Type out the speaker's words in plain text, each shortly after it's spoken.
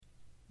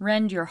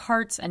Rend your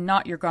hearts and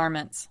not your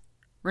garments.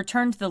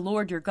 Return to the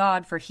Lord your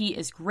God, for he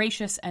is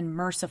gracious and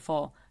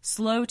merciful,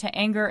 slow to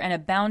anger and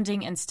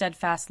abounding in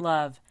steadfast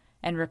love,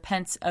 and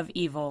repents of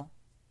evil.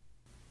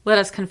 Let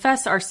us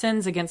confess our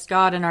sins against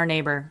God and our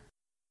neighbor.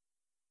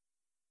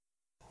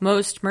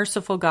 Most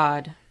merciful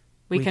God,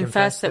 we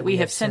confess that we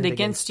have sinned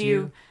against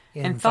you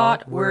in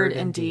thought, word,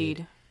 and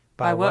deed,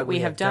 by what we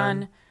have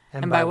done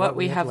and by what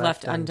we have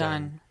left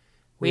undone.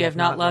 We have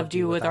not loved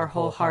you with our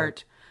whole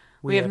heart.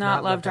 We have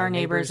not loved our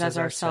neighbors as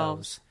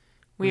ourselves.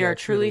 We are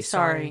truly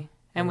sorry,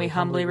 and we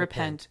humbly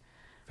repent.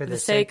 For the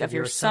sake of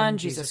your Son,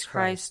 Jesus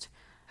Christ,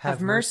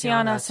 have mercy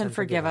on us and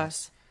forgive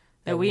us,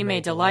 that we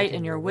may delight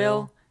in your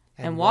will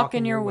and walk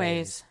in your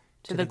ways,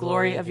 to the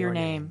glory of your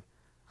name.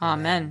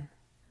 Amen.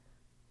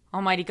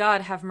 Almighty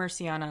God, have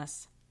mercy on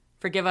us.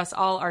 Forgive us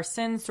all our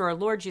sins through our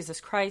Lord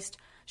Jesus Christ.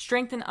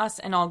 Strengthen us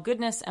in all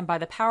goodness, and by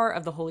the power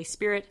of the Holy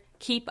Spirit,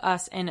 keep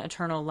us in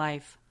eternal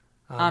life.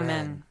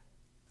 Amen.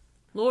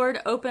 Lord,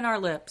 open our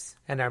lips,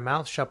 and our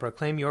mouth shall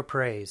proclaim your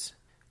praise.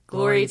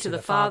 Glory to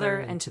the Father,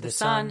 and to the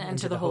Son, and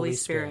to the Holy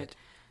Spirit,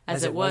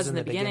 as it was in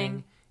the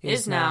beginning,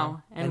 is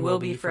now, and will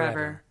be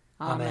forever.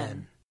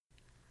 Amen.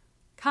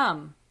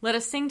 Come, let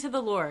us sing to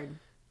the Lord.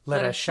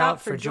 Let us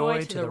shout for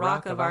joy to the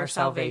rock of our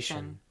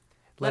salvation.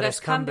 Let us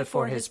come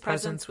before his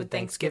presence with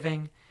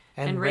thanksgiving,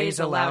 and raise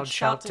a loud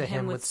shout to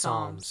him with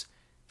psalms.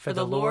 For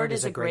the Lord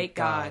is a great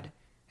God,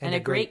 and a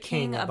great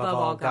King above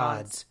all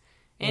gods.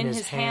 In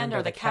his hand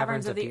are the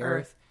caverns of the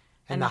earth,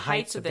 and the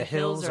heights of the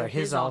hills are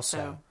his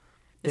also.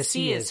 The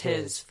sea is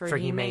his, for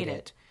he made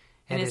it,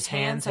 and his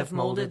hands have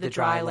molded the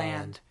dry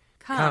land.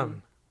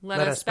 Come,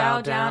 let us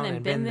bow down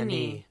and bend the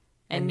knee,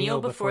 and kneel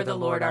before the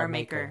Lord our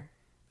Maker.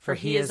 For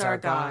he is our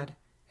God,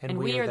 and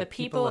we are the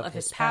people of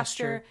his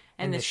pasture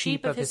and the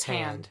sheep of his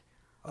hand.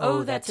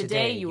 Oh, that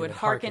today you would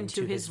hearken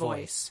to his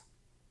voice.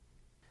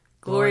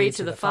 Glory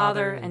to the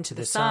Father, and to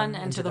the Son,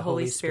 and to the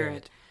Holy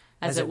Spirit,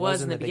 as it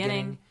was in the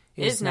beginning,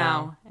 is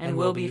now, and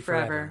will be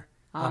forever.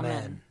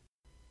 Amen.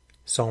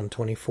 Psalm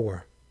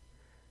 24.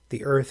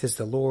 The earth is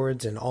the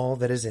Lord's and all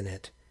that is in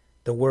it,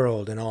 the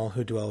world and all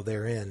who dwell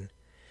therein.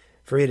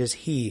 For it is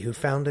he who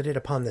founded it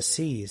upon the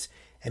seas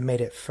and made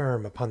it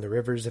firm upon the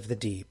rivers of the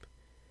deep.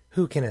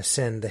 Who can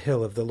ascend the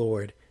hill of the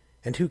Lord,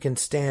 and who can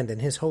stand in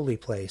his holy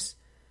place?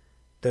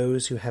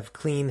 Those who have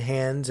clean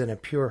hands and a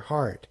pure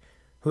heart,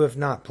 who have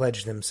not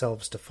pledged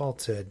themselves to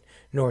falsehood,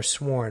 nor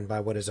sworn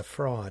by what is a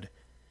fraud.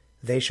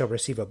 They shall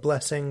receive a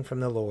blessing from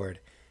the Lord,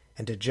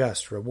 and a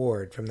just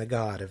reward from the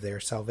God of their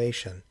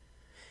salvation.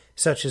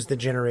 Such is the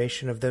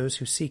generation of those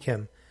who seek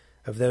him,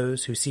 of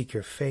those who seek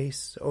your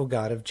face, O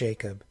God of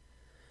Jacob.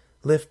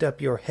 Lift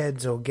up your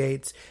heads, O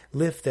gates,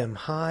 lift them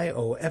high,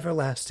 O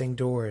everlasting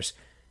doors,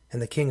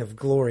 and the King of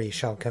glory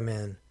shall come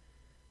in.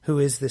 Who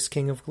is this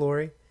King of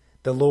glory?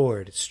 The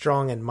Lord,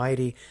 strong and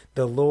mighty,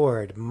 the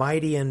Lord,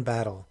 mighty in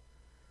battle.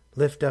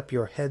 Lift up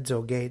your heads,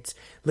 O gates,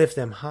 lift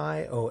them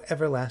high, O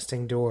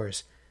everlasting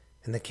doors,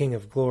 and the King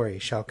of glory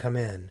shall come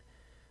in.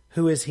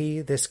 Who is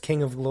he, this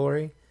King of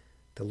glory?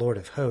 The Lord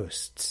of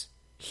hosts.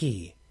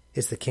 He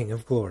is the King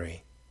of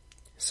glory.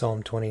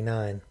 Psalm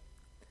 29.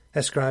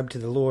 Ascribe to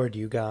the Lord,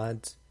 you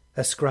gods.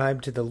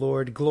 Ascribe to the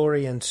Lord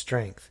glory and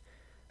strength.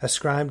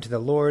 Ascribe to the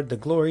Lord the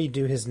glory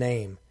due his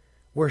name.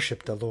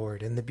 Worship the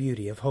Lord in the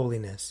beauty of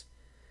holiness.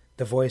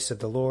 The voice of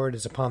the Lord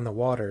is upon the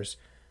waters.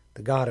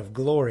 The God of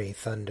glory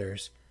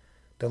thunders.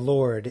 The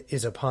Lord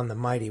is upon the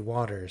mighty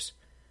waters.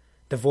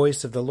 The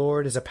voice of the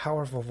Lord is a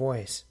powerful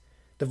voice.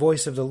 The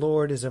voice of the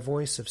Lord is a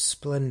voice of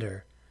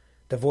splendor.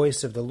 The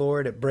voice of the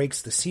Lord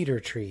breaks the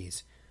cedar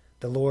trees.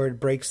 The Lord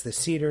breaks the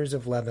cedars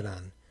of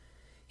Lebanon.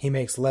 He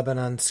makes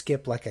Lebanon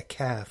skip like a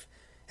calf,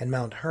 and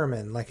Mount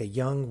Hermon like a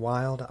young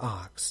wild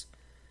ox.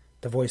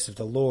 The voice of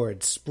the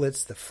Lord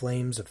splits the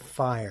flames of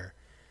fire.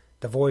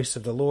 The voice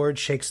of the Lord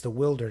shakes the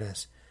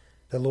wilderness.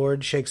 The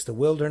Lord shakes the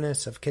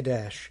wilderness of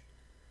Kadesh.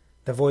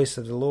 The voice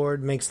of the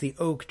Lord makes the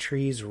oak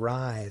trees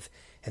writhe,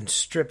 and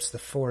strips the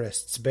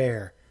forests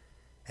bare.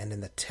 And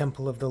in the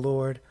temple of the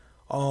Lord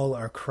all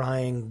are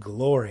crying,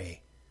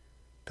 Glory!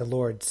 The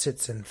Lord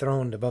sits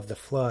enthroned above the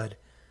flood.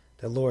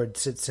 The Lord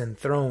sits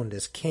enthroned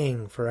as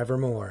King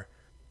forevermore.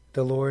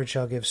 The Lord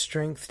shall give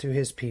strength to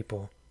his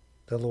people.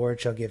 The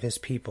Lord shall give his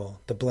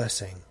people the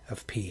blessing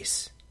of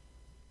peace.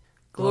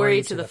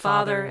 Glory to the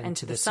Father, and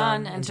to the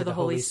Son, and to the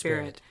Holy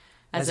Spirit,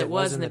 as it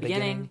was in the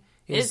beginning,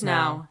 is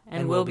now,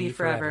 and will be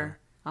forever.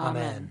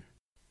 Amen.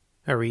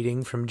 A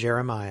reading from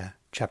Jeremiah,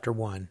 chapter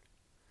 1.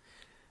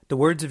 The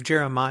words of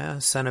Jeremiah,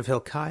 son of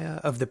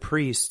Hilkiah, of the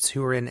priests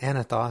who were in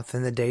Anathoth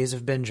in the days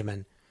of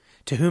Benjamin,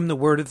 to whom the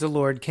word of the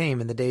Lord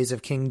came in the days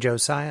of King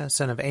Josiah,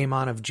 son of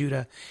Amon of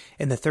Judah,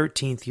 in the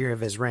 13th year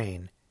of his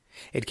reign.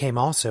 It came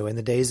also in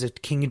the days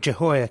of King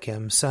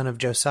Jehoiakim, son of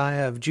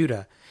Josiah of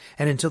Judah,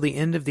 and until the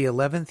end of the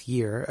 11th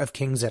year of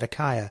King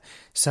Zedekiah,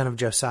 son of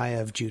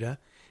Josiah of Judah,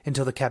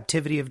 until the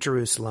captivity of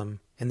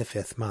Jerusalem in the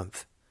 5th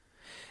month.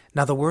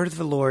 Now the word of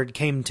the Lord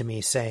came to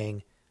me,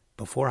 saying,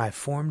 Before I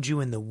formed you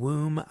in the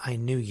womb, I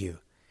knew you,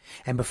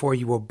 and before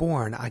you were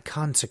born, I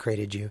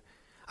consecrated you.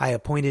 I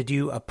appointed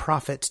you a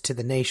prophet to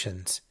the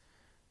nations.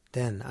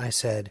 Then I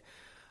said,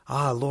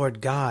 Ah,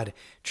 Lord God,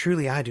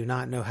 truly I do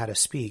not know how to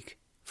speak,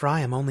 for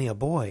I am only a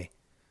boy.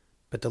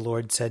 But the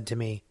Lord said to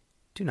me,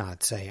 Do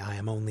not say, I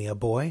am only a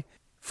boy,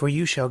 for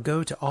you shall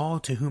go to all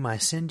to whom I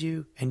send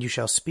you, and you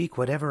shall speak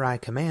whatever I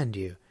command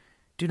you.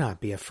 Do not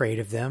be afraid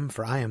of them,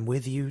 for I am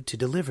with you to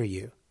deliver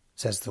you,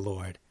 says the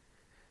Lord.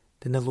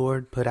 Then the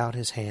Lord put out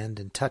his hand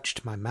and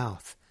touched my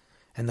mouth.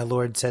 And the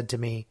Lord said to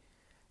me,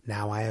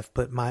 Now I have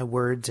put my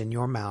words in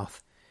your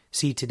mouth.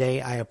 See,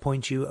 today I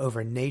appoint you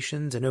over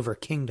nations and over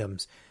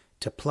kingdoms,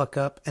 to pluck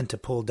up and to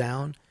pull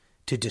down,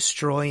 to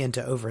destroy and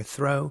to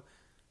overthrow,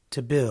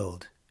 to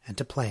build and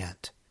to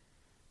plant.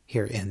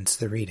 Here ends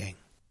the reading.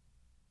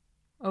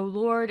 O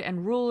Lord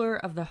and ruler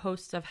of the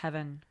hosts of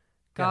heaven,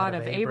 God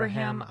of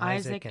Abraham,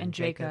 Isaac, and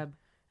Jacob,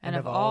 and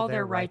of all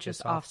their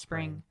righteous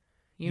offspring,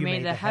 you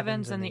made the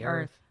heavens and the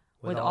earth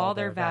with all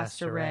their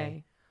vast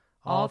array.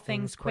 All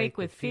things quake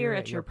with fear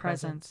at your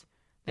presence.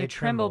 They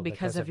tremble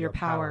because of your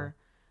power.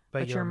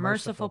 But your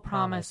merciful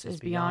promise is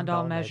beyond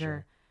all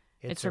measure.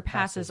 It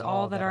surpasses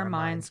all that our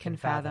minds can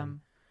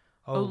fathom.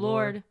 O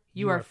Lord,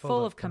 you are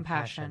full of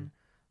compassion,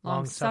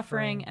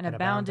 long-suffering and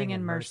abounding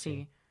in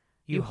mercy.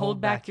 You hold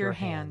back your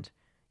hand.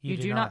 You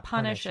do not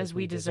punish as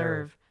we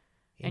deserve.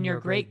 In your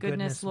great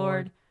goodness,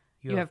 Lord,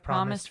 you have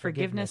promised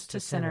forgiveness to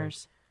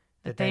sinners,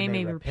 that they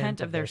may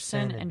repent of their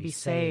sin and be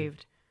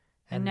saved.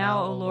 And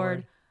now, O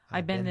Lord,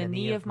 I bend the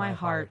knee of my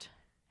heart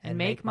and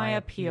make my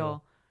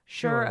appeal,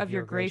 sure of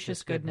your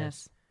gracious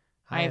goodness.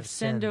 I have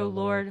sinned, O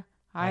Lord,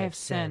 I have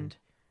sinned,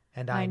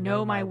 and I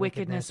know my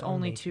wickedness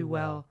only too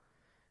well.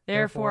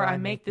 Therefore I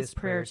make this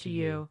prayer to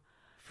you.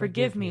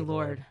 Forgive me,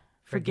 Lord,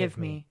 forgive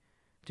me.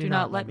 Do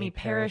not let me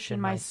perish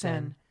in my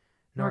sin,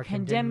 nor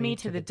condemn me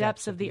to the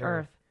depths of the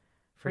earth.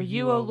 For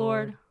you, O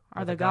Lord,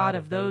 are the God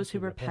of those who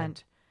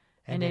repent,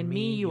 and in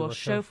me you will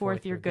show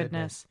forth your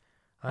goodness.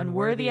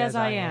 Unworthy as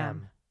I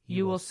am,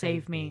 you will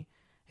save me,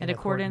 in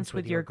accordance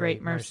with your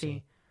great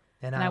mercy.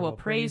 And I will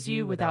praise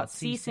you without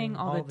ceasing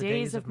all the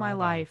days of my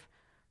life.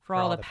 For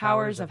all the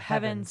powers of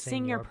heaven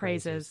sing your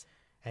praises,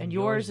 and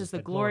yours is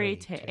the glory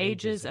to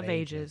ages of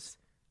ages.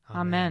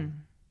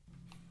 Amen.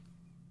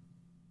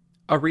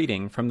 A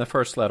reading from the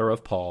first letter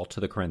of Paul to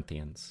the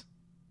Corinthians.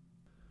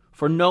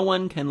 For no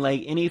one can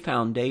lay any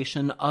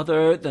foundation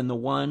other than the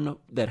one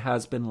that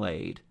has been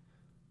laid.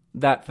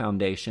 That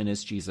foundation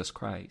is Jesus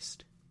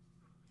Christ.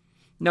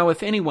 Now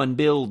if anyone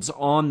builds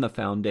on the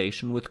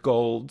foundation with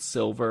gold,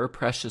 silver,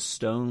 precious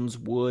stones,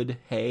 wood,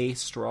 hay,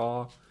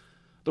 straw,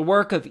 the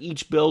work of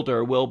each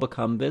builder will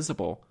become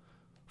visible,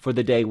 for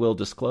the day will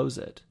disclose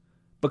it,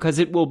 because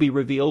it will be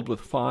revealed with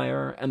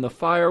fire, and the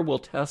fire will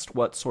test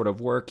what sort of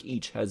work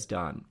each has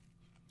done.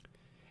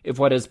 If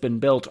what has been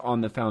built on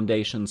the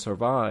foundation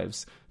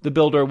survives, the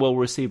builder will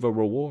receive a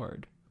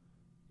reward.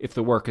 If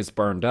the work is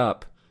burned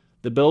up,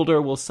 the builder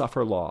will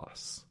suffer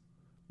loss.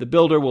 The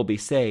builder will be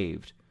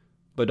saved,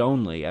 but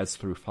only as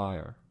through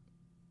fire.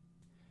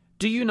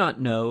 Do you not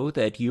know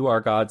that you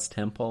are God's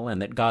temple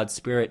and that God's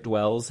Spirit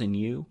dwells in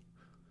you?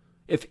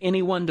 If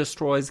anyone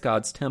destroys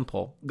God's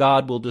temple,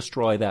 God will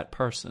destroy that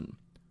person.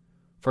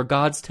 For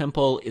God's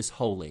temple is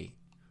holy,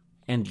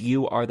 and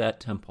you are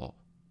that temple.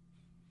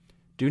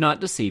 Do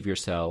not deceive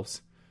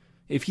yourselves.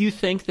 If you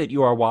think that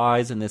you are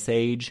wise in this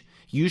age,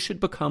 you should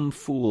become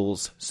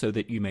fools so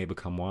that you may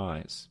become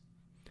wise.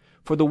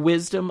 For the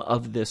wisdom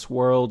of this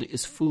world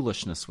is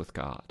foolishness with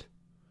God.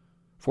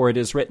 For it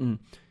is written,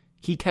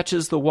 He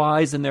catches the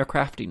wise in their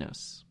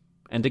craftiness.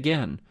 And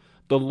again,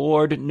 the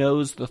Lord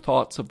knows the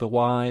thoughts of the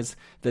wise,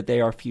 that they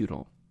are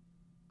futile.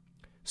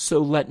 So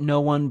let no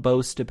one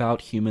boast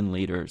about human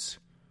leaders,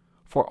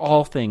 for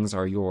all things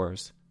are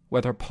yours,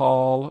 whether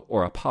Paul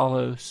or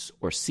Apollos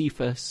or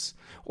Cephas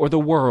or the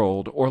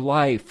world or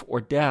life or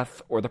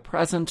death or the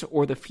present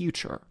or the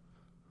future.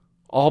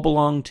 All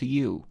belong to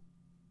you,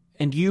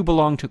 and you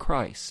belong to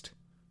Christ,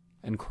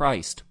 and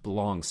Christ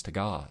belongs to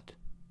God.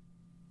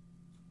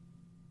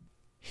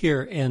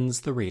 Here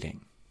ends the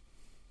reading.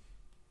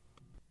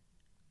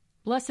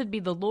 Blessed be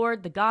the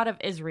Lord, the God of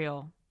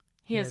Israel.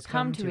 He has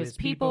come to his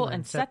people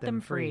and set them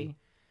free.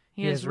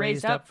 He has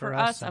raised up for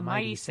us a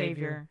mighty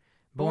Savior,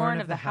 born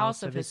of the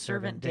house of his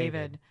servant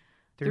David.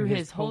 Through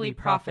his holy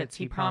prophets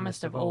he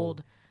promised of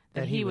old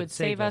that he would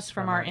save us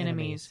from our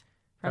enemies,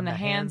 from the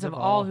hands of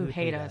all who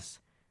hate us.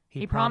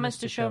 He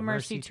promised to show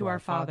mercy to our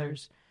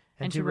fathers,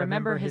 and to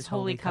remember his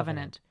holy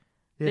covenant.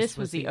 This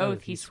was the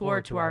oath he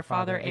swore to our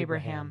father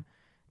Abraham,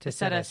 to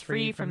set us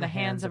free from the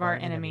hands of our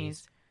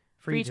enemies,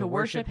 free to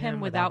worship him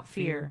without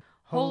fear,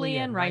 holy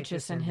and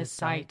righteous in his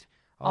sight,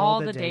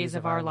 all the days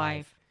of our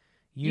life.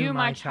 You,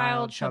 my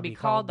child, shall be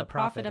called the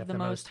prophet of the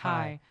Most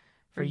High,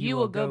 for you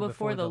will go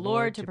before the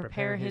Lord to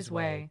prepare his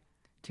way,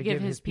 to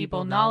give his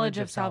people knowledge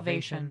of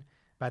salvation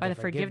by the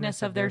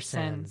forgiveness of their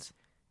sins.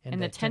 In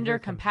the tender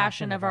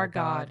compassion of our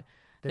God,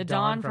 the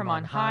dawn from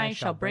on high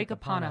shall break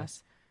upon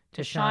us,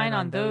 to shine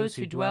on those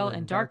who dwell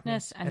in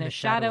darkness and the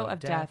shadow of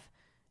death,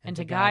 and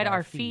to guide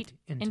our feet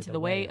into the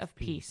way of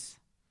peace.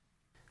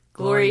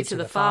 Glory to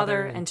the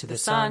Father, and to the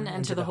Son,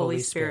 and to the Holy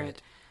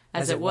Spirit,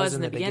 as it was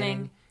in the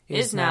beginning,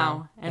 is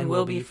now, and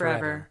will be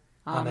forever.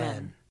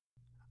 Amen.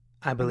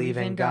 I believe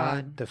in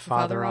God, the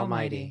Father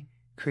Almighty,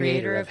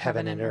 creator of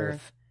heaven and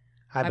earth.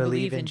 I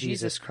believe in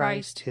Jesus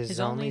Christ, his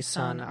only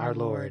Son, our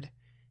Lord.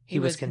 He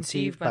was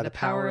conceived by the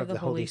power of the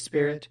Holy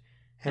Spirit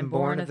and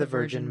born of the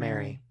Virgin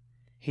Mary.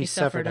 He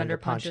suffered under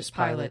Pontius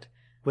Pilate,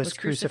 was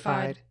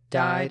crucified,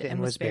 died, and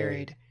was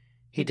buried.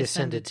 He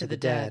descended to the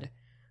dead.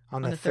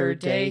 On the third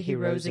day he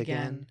rose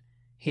again.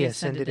 He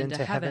ascended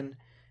into heaven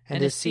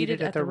and is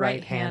seated at the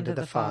right hand of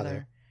the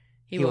Father.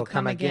 He will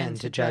come again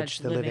to judge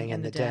the living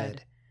and the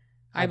dead.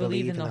 I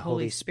believe in the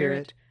Holy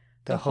Spirit,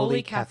 the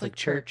Holy Catholic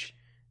Church,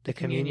 the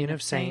communion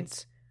of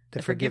saints,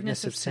 the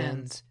forgiveness of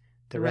sins,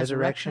 the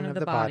resurrection of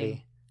the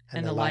body,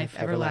 and the life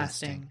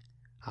everlasting.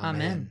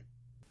 Amen.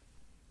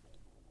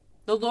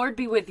 The Lord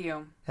be with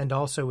you. And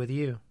also with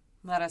you.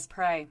 Let us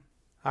pray.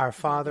 Our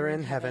Father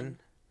in heaven,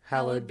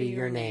 hallowed be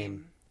your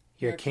name.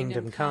 Your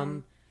kingdom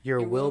come,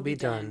 your will be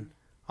done,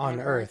 on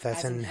earth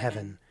as in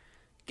heaven.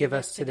 Give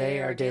us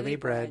today our daily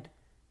bread.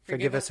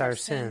 Forgive us our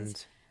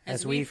sins,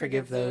 as we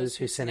forgive those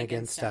who sin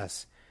against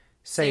us.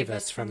 Save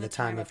us from the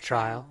time of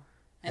trial,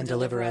 and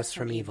deliver us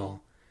from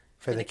evil.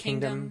 For the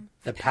kingdom,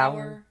 the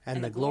power,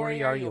 and the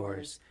glory are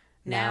yours,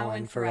 now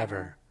and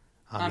forever.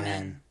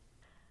 Amen.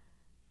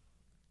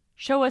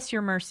 Show us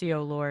your mercy,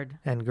 O Lord.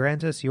 And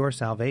grant us your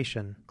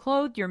salvation.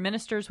 Clothe your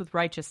ministers with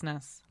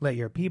righteousness. Let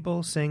your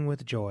people sing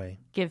with joy.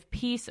 Give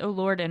peace, O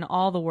Lord, in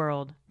all the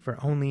world. For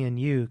only in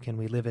you can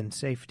we live in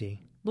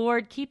safety.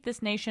 Lord, keep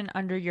this nation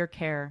under your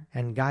care.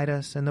 And guide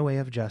us in the way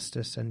of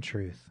justice and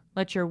truth.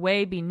 Let your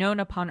way be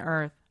known upon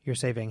earth. Your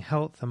saving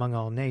health among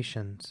all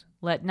nations.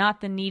 Let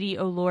not the needy,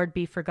 O Lord,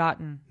 be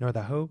forgotten. Nor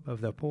the hope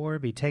of the poor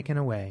be taken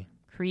away.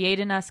 Create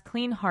in us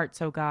clean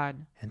hearts, O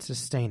God. And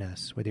sustain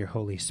us with your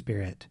Holy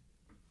Spirit.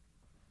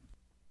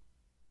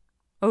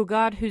 O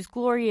God, whose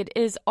glory it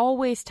is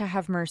always to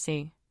have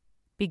mercy,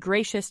 be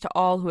gracious to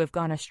all who have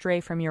gone astray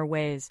from your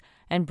ways,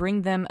 and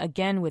bring them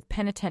again with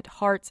penitent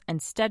hearts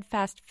and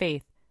steadfast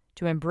faith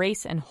to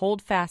embrace and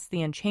hold fast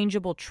the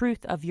unchangeable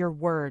truth of your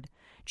word,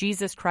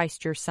 Jesus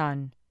Christ your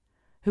Son,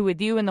 who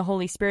with you and the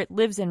Holy Spirit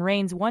lives and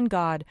reigns one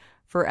God,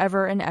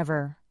 forever and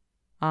ever.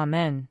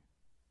 Amen.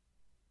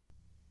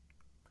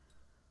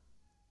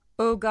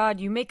 O God,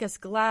 you make us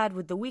glad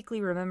with the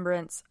weekly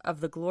remembrance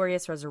of the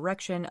glorious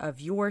resurrection of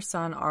your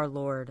Son, our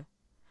Lord.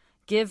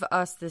 Give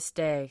us this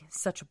day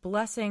such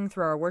blessing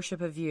through our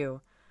worship of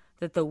you,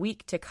 that the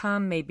week to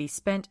come may be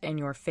spent in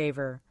your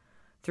favor.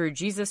 Through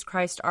Jesus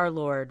Christ our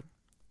Lord.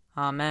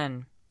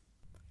 Amen.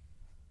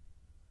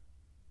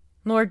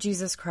 Lord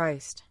Jesus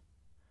Christ,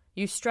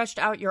 you stretched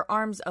out your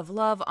arms of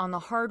love on the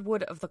hard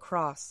wood of the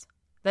cross,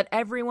 that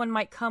everyone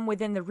might come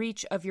within the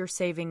reach of your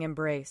saving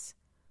embrace.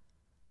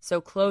 So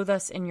clothe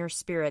us in your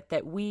Spirit,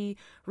 that we,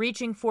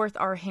 reaching forth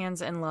our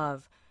hands in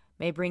love,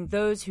 may bring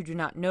those who do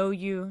not know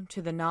you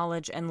to the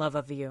knowledge and love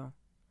of you.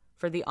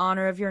 For the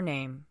honor of your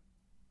name.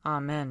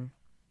 Amen.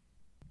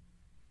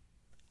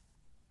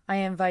 I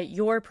invite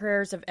your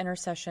prayers of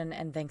intercession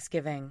and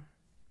thanksgiving.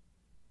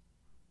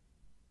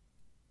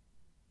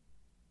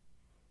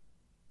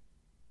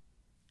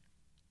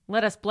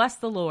 Let us bless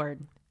the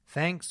Lord.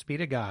 Thanks be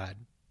to God.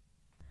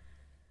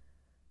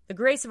 The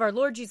grace of our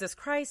Lord Jesus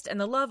Christ,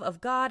 and the love of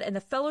God, and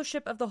the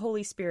fellowship of the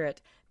Holy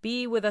Spirit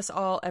be with us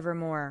all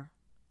evermore.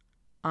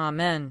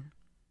 Amen.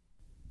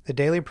 The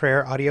Daily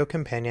Prayer audio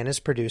companion is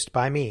produced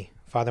by me,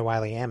 Father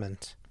Wiley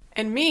Ammons.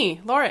 And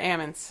me, Laura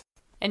Ammons.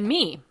 And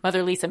me,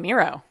 Mother Lisa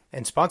Miro.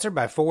 And sponsored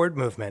by Forward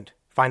Movement.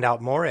 Find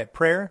out more at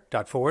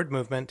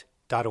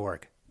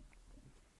prayer.forwardmovement.org.